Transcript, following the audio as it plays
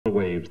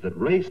waves that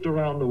raced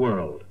around the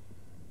world.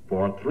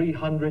 For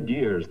 300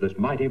 years, this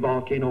mighty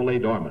volcano lay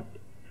dormant.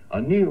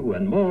 A new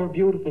and more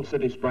beautiful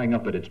city sprang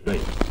up at its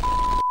base.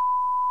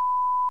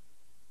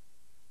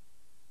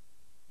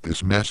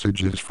 This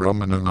message is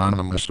from an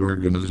anonymous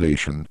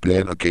organization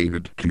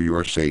dedicated to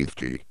your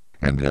safety,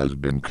 and has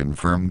been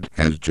confirmed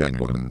as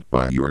genuine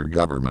by your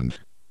government.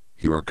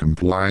 Your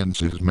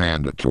compliance is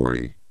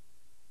mandatory.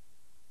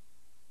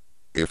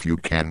 If you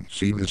can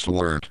see this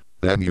alert,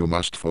 then you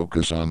must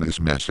focus on this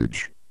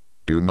message.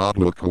 Do not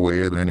look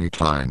away at any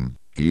time,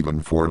 even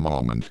for a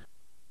moment.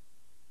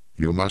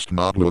 You must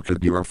not look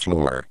at your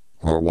floor,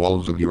 or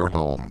walls of your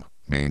home.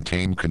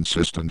 Maintain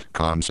consistent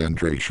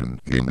concentration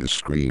in the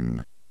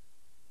screen.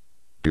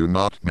 Do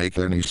not make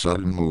any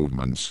sudden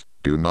movements,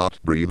 do not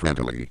breathe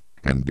heavily,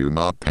 and do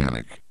not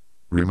panic.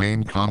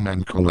 Remain calm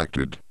and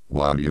collected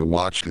while you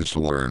watch this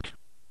alert.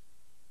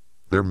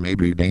 There may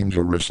be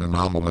dangerous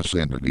anomalous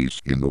entities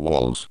in the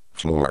walls,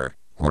 floor,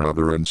 or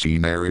other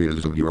unseen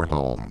areas of your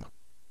home.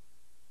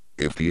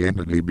 If the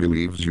entity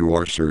believes you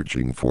are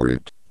searching for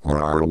it, or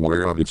are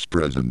aware of its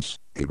presence,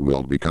 it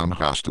will become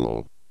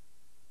hostile.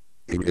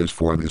 It is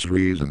for this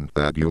reason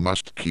that you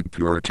must keep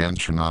your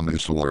attention on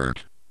this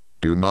alert.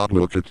 Do not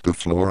look at the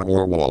floor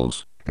or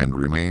walls, and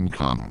remain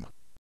calm.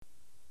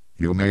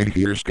 You may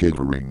hear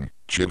skittering,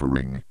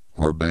 chittering,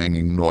 or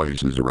banging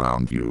noises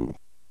around you.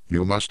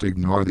 You must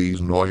ignore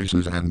these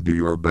noises and do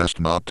your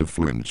best not to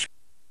flinch.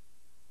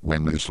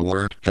 When this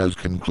alert has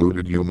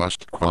concluded, you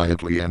must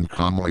quietly and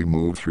calmly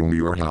move through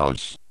your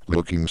house,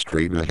 looking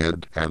straight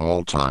ahead at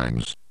all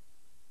times.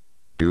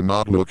 Do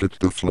not look at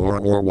the floor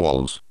or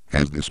walls,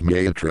 as this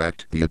may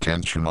attract the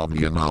attention of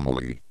the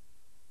anomaly.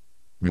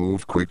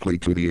 Move quickly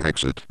to the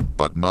exit,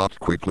 but not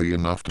quickly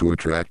enough to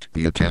attract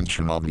the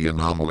attention of the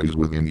anomalies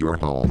within your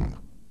home.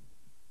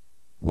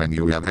 When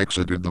you have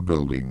exited the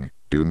building,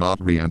 do not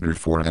re-enter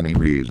for any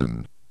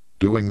reason.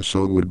 Doing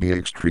so would be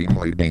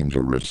extremely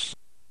dangerous.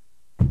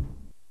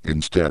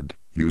 Instead,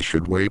 you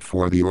should wait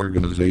for the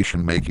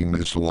organization making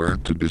this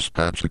alert to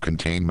dispatch a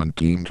containment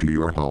team to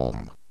your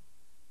home.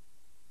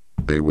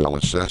 They will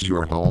assess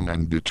your home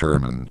and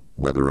determine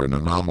whether an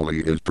anomaly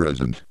is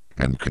present,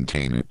 and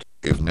contain it,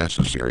 if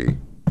necessary.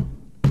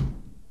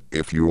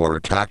 If you are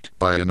attacked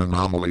by an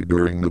anomaly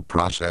during the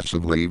process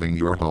of leaving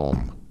your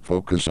home,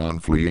 focus on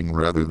fleeing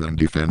rather than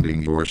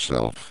defending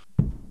yourself.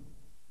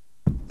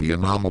 The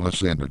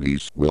anomalous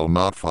entities will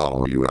not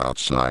follow you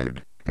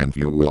outside, and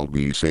you will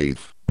be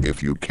safe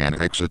if you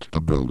can exit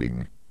the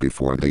building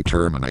before they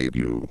terminate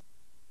you.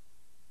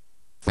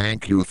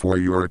 Thank you for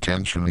your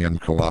attention and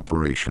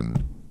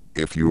cooperation.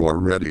 If you are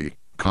ready,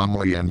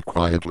 calmly and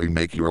quietly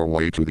make your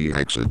way to the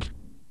exit.